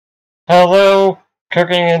Hello,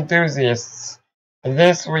 cooking enthusiasts.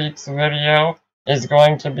 This week's video is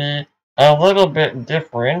going to be a little bit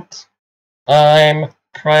different. I'm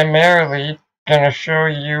primarily going to show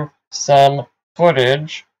you some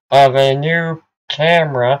footage of a new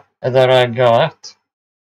camera that I got.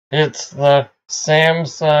 It's the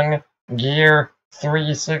Samsung Gear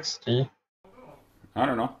 360. I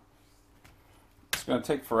don't know. It's going to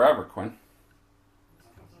take forever, Quinn.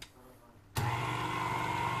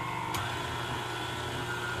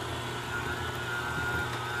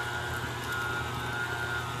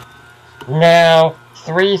 Now,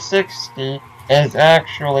 360 is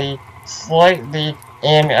actually slightly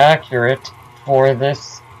inaccurate for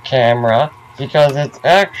this camera because it's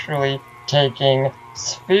actually taking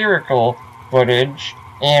spherical footage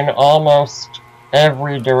in almost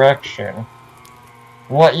every direction.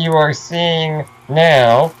 What you are seeing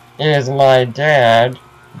now is my dad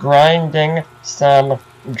grinding some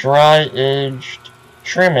dry-aged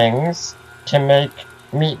trimmings to make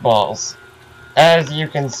meatballs. As you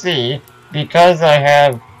can see, because I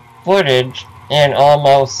have footage in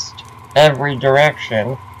almost every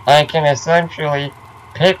direction, I can essentially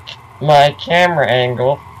pick my camera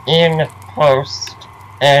angle in post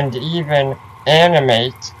and even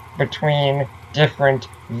animate between different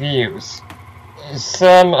views.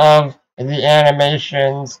 Some of the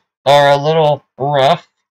animations are a little rough,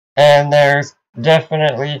 and there's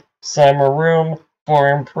definitely some room for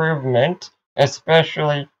improvement,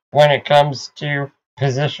 especially when it comes to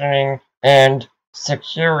positioning and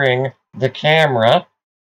securing the camera.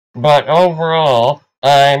 But overall,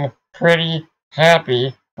 I'm pretty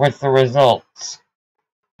happy with the results.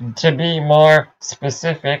 To be more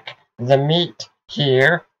specific, the meat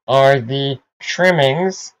here are the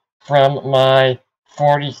trimmings from my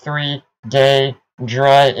 43-day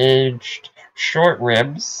dry-aged short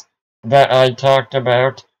ribs that I talked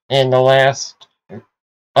about in the last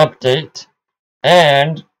update,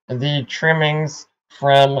 and the trimmings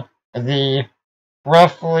from the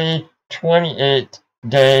roughly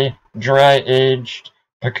 28-day dry-aged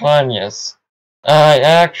picanhas. I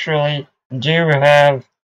actually do have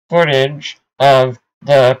footage of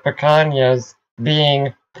the picanhas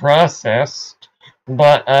being processed,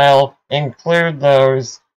 but I'll include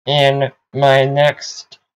those in my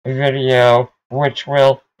next video, which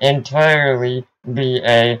will entirely be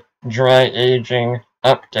a dry aging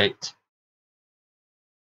update.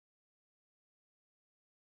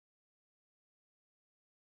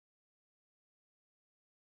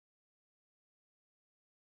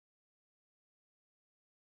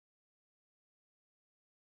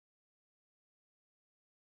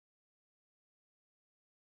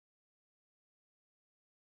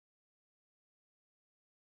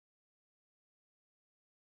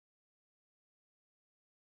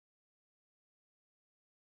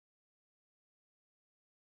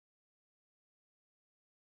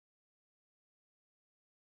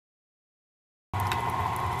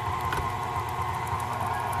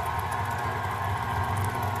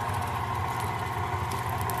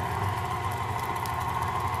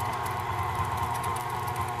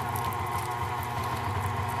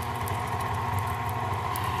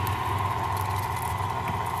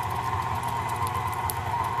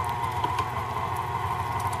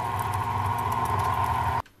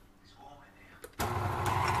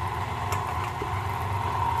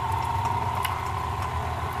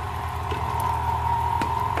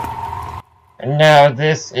 Now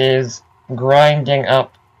this is grinding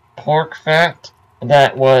up pork fat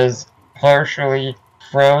that was partially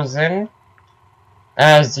frozen.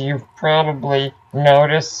 As you've probably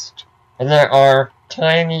noticed, there are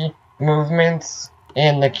tiny movements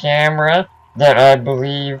in the camera that I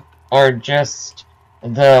believe are just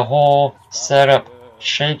the whole setup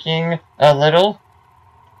shaking a little.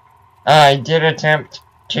 I did attempt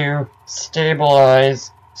to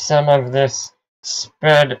stabilize some of this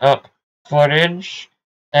sped up footage,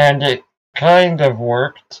 and it kind of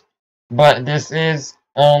worked, but this is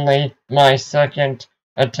only my second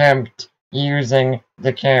attempt using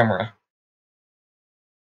the camera.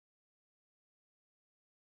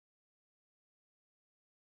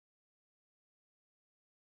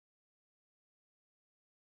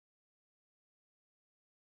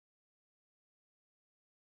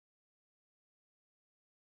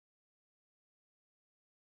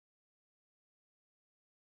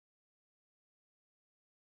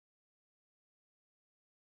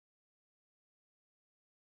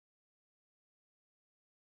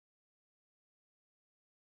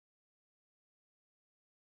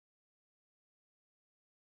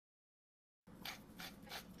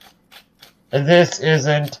 This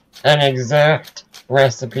isn't an exact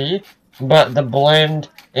recipe, but the blend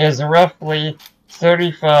is roughly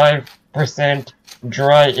 35%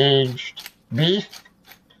 dry-aged beef,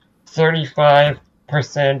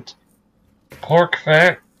 35% pork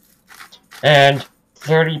fat, and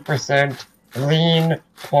 30% lean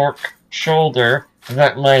pork shoulder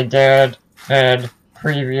that my dad had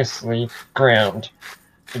previously ground.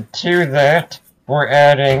 To that, we're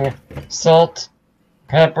adding salt,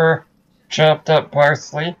 pepper, chopped up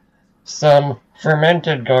parsley, some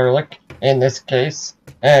fermented garlic in this case,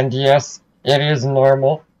 and yes, it is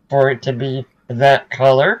normal for it to be that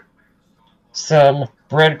color, some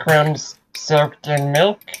breadcrumbs soaked in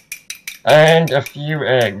milk, and a few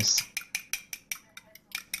eggs.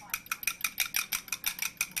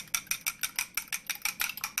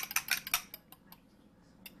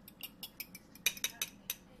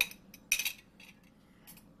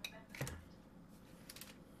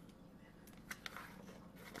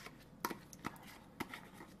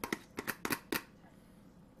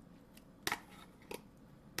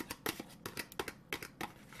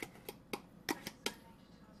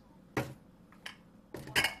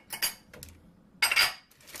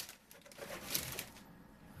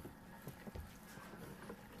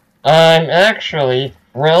 I'm actually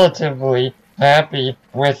relatively happy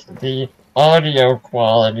with the audio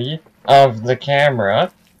quality of the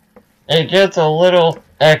camera. It gets a little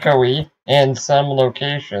echoey in some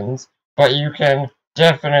locations, but you can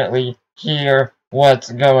definitely hear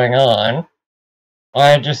what's going on.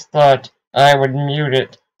 I just thought I would mute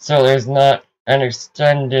it so there's not an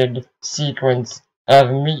extended sequence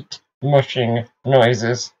of meat mushing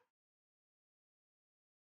noises.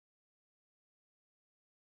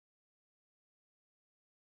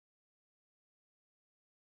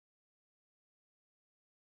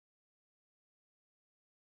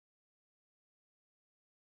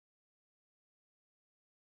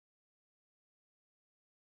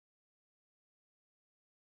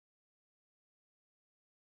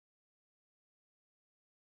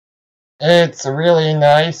 It's really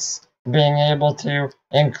nice being able to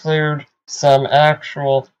include some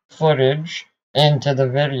actual footage into the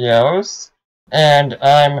videos, and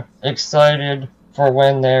I'm excited for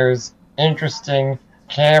when there's interesting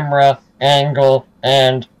camera angle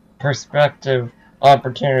and perspective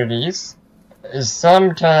opportunities.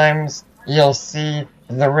 Sometimes you'll see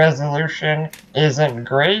the resolution isn't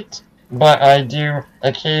great, but I do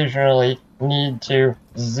occasionally need to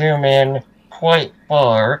zoom in quite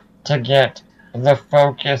far to get the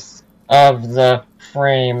focus of the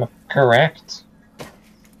frame correct.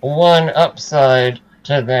 One upside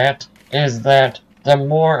to that is that the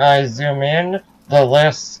more I zoom in, the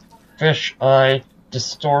less fisheye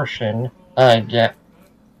distortion I get.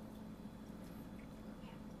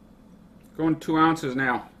 Going 2 ounces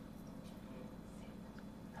now.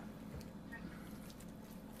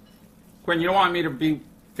 Quinn, you don't want me to be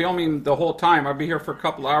filming the whole time. I'll be here for a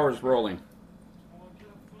couple hours rolling.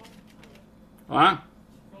 Huh?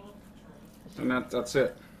 And that's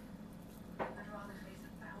it.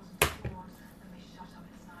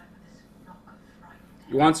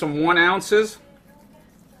 You want some 1 ounces?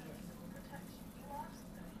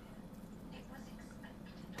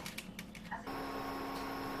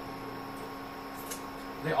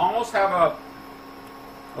 They almost have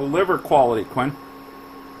a liver quality, Quinn.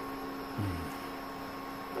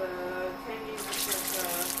 The tanginess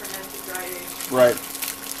of fermented dry aging. Right. I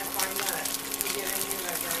find that you get any of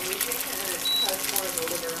that dry aging and it has more of the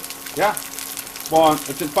liver. Yeah. Well,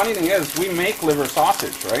 the funny thing is, we make liver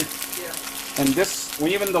sausage, right? Yeah. And this,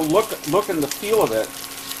 even the look and the feel of it,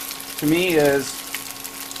 to me is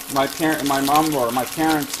my mom or my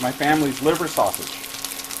parents, my family's liver sausage.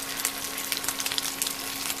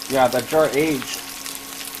 Yeah, that jar aged.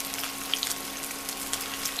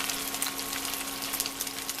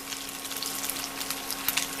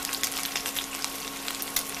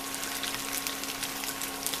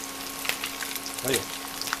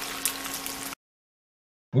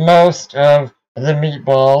 Most of the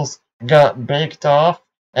meatballs got baked off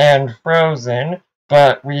and frozen,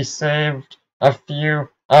 but we saved a few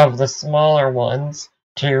of the smaller ones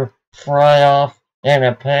to fry off in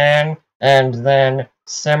a pan and then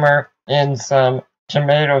simmer in some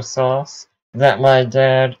tomato sauce that my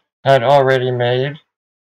dad had already made.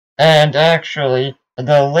 And actually,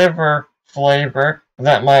 the liver flavor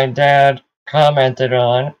that my dad commented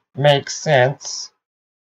on makes sense.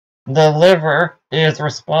 The liver is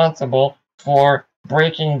responsible for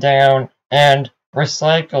breaking down and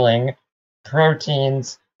recycling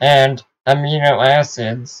proteins and amino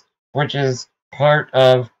acids, which is part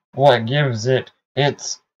of what gives it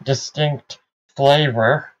its distinct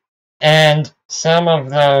flavor. And some of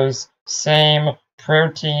those same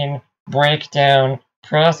protein breakdown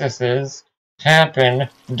processes happen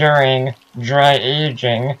during dry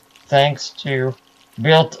aging thanks to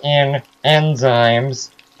built-in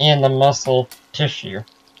enzymes in the muscle tissue.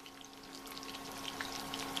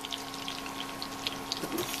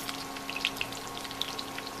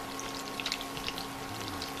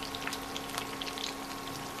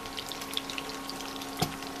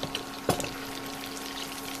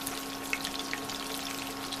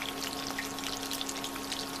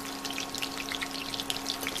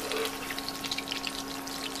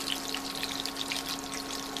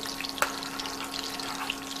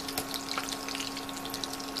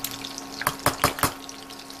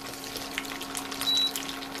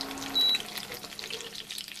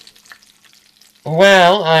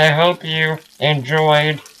 Well, I hope you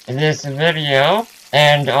enjoyed this video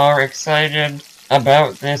and are excited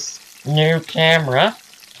about this new camera.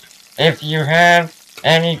 If you have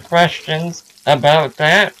any questions about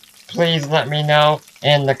that, please let me know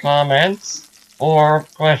in the comments, or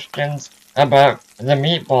questions about the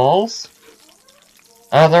meatballs.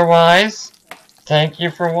 Otherwise, thank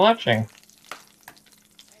you for watching.